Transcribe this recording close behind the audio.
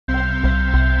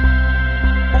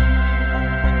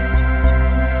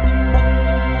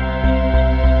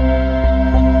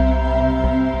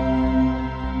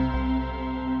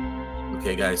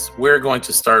guys, we're going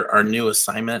to start our new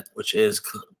assignment, which is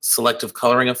selective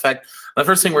coloring effect. The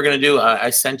first thing we're going to do, I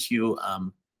sent you, I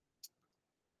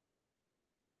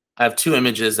have two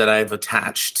images that I've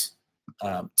attached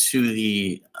to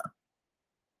the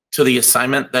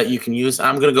assignment that you can use.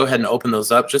 I'm going to go ahead and open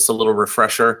those up. Just a little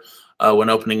refresher when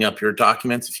opening up your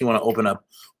documents. If you want to open up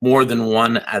more than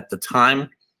one at a time,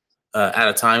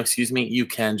 excuse me, you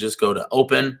can just go to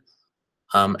open.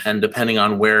 And depending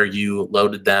on where you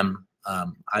loaded them,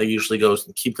 I usually go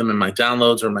and keep them in my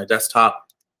downloads or my desktop.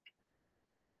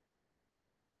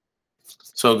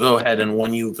 So go ahead, and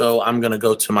when you go, I'm going to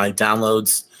go to my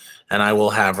downloads, and I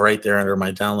will have right there under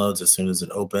my downloads, as soon as it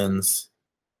opens,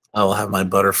 I will have my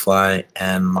butterfly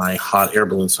and my hot air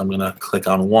balloon. So I'm going to click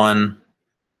on one,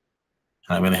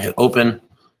 and I'm going to hit open.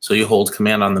 So you hold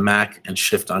Command on the Mac and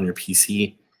Shift on your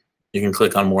PC. You can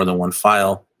click on more than one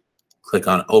file, click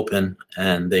on open,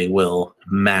 and they will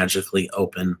magically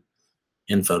open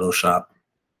in Photoshop.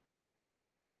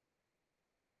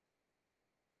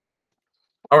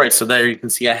 All right, so there you can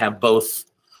see I have both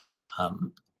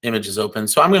images open.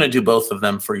 So I'm going to do both of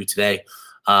them for you today.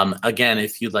 Again,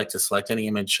 if you'd like to select any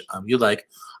image you'd like,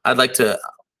 it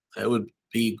would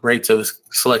be great to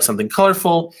select something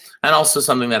colorful, and also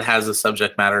something that has a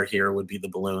subject matter. Here would be the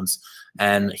balloons,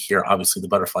 and here obviously the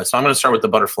butterfly. So I'm going to start with the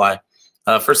butterfly.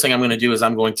 First thing I'm going to do is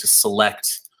I'm going to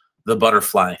select the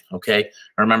butterfly, okay?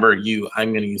 Remember,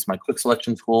 I'm going to use my quick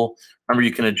selection tool. Remember,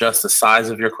 you can adjust the size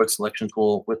of your quick selection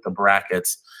tool with the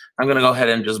brackets. I'm going to go ahead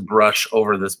and just brush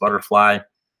over this butterfly.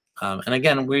 And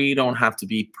again, we don't have to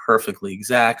be perfectly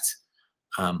exact.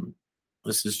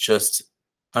 This is just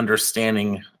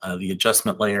understanding the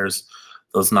adjustment layers,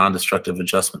 those non-destructive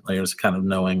adjustment layers, kind of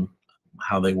knowing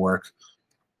how they work.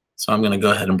 So I'm going to go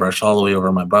ahead and brush all the way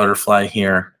over my butterfly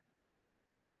here.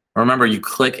 Remember, you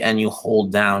click and you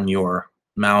hold down your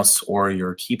mouse or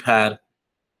your keypad,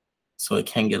 so it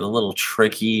can get a little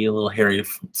tricky, a little hairy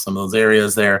from some of those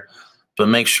areas there, but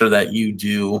make sure that you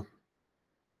do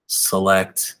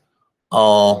select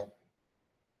all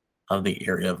of the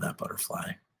area of that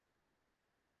butterfly.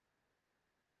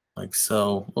 Like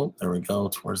so. Oh, there we go,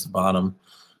 towards the bottom.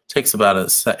 It takes about a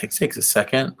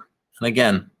second. And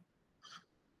again,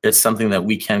 it's something that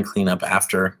we can clean up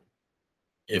after,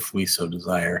 if we so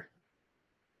desire.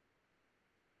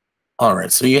 All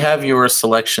right, so you have your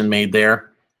selection made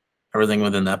there, everything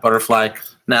within that butterfly.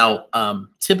 Now,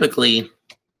 typically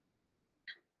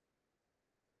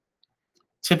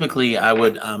I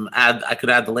could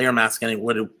add the layer mask and it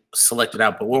would select it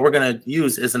out. But what we're going to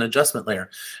use is an adjustment layer.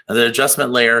 Now, the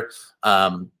adjustment layer,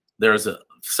 there's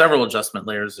several adjustment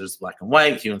layers. There's black and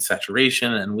white, hue and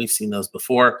saturation, and we've seen those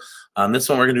before. This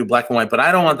one we're going to do black and white, but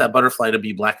I don't want that butterfly to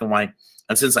be black and white.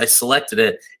 And since I selected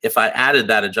it, if I added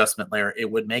that adjustment layer, it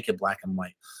would make it black and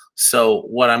white. So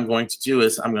what I'm going to do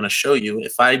is I'm going to show you,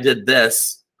 if I did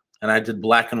this and I did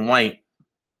black and white,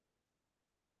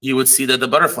 you would see that the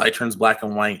butterfly turns black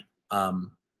and white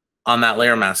on that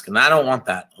layer mask. And I don't want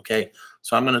that, okay?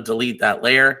 So I'm going to delete that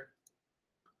layer,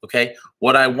 okay?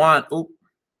 What I want,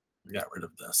 I got rid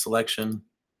of the selection.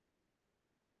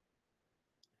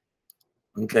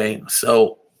 Okay,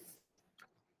 so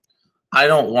I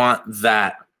don't want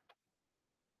that.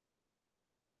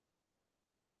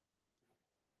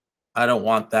 I don't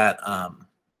want that.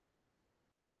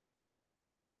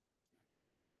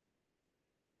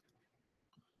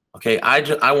 Okay,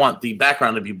 I want the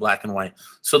background to be black and white.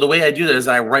 So the way I do that is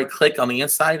I right-click on the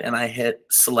inside and I hit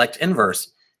Select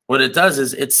Inverse. What it does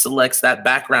is it selects that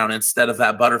background instead of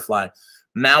that butterfly.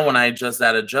 Now when I add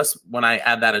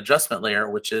that adjustment layer,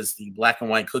 which is the black and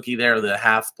white cookie there, the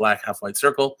half black, half white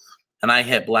circle, and I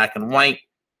hit black and white,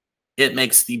 it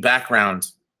makes the background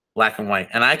black and white.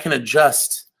 And I can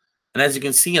adjust. And as you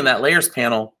can see in that layers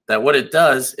panel, that what it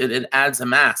does, it adds a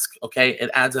mask, okay?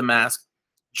 It adds a mask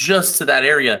just to that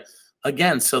area.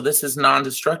 Again, so this is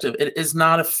non-destructive. It is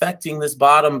not affecting this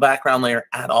bottom background layer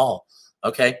at all,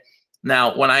 okay?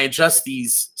 Now, when I adjust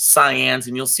these cyans,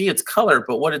 and you'll see it's color,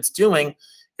 but what it's doing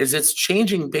is it's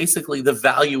changing basically the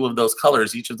value of those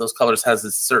colors. Each of those colors has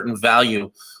a certain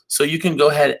value. So you can go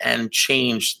ahead and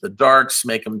change the darks,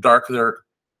 make them darker,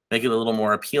 make it a little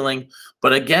more appealing.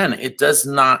 But again, it does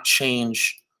not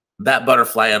change that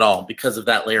butterfly at all because of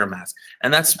that layer mask.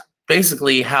 And that's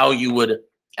basically how you would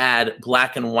add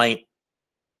black and white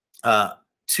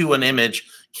to an image,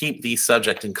 keep the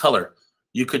subject in color.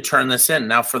 You could turn this in.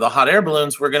 Now for the hot air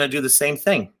balloons, we're going to do the same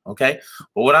thing, okay?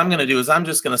 But what I'm going to do is I'm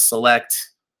just going to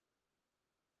select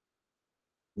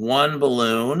one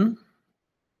balloon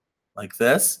like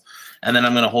this, and then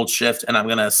I'm going to hold Shift and I'm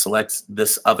going to select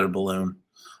this other balloon.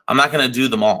 I'm not going to do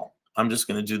them all. I'm just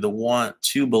going to do the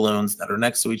two balloons that are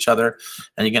next to each other.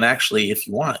 And you can actually, if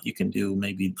you want, you can do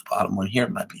maybe the bottom one here.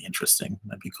 It might be interesting.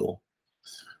 Might be cool.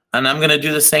 And I'm going to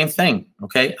do the same thing.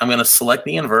 Okay. I'm going to select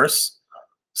the inverse,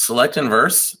 select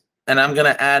inverse, and I'm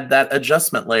going to add that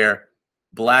adjustment layer,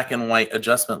 black and white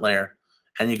adjustment layer.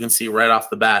 And you can see right off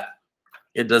the bat,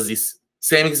 it does the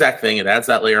same exact thing. It adds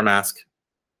that layer mask.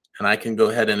 And I can go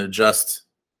ahead and adjust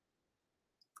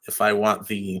if I want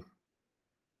the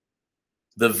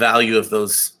value of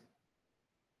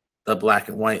the black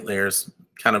and white layers,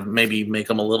 kind of maybe make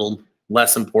them a little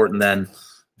less important than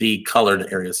the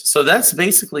colored areas. So that's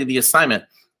basically the assignment.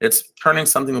 It's turning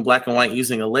something to black and white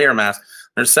using a layer mask.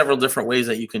 There's several different ways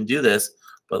that you can do this,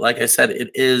 but like I said,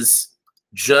 it is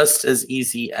just as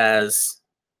easy as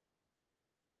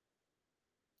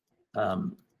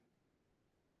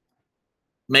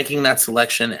making that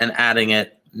selection and adding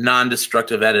it,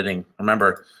 non-destructive editing.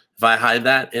 Remember, if I hide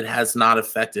that, it has not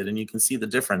affected, and you can see the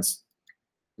difference,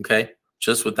 okay?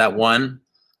 Just with that one,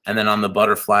 and then on the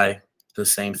butterfly, the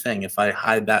same thing. If I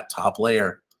hide that top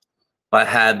layer, if I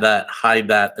hide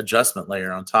that adjustment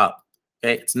layer on top,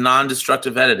 okay? It's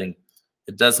non-destructive editing.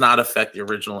 It does not affect the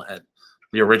original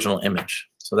image.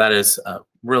 So that is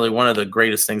really one of the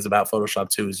greatest things about Photoshop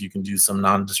 2 is you can do some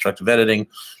non-destructive editing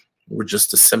with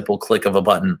just a simple click of a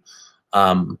button.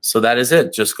 So that is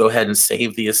it. Just go ahead and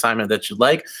save the assignment that you'd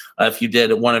like. If you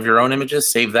did one of your own images,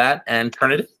 save that and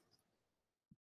turn it in.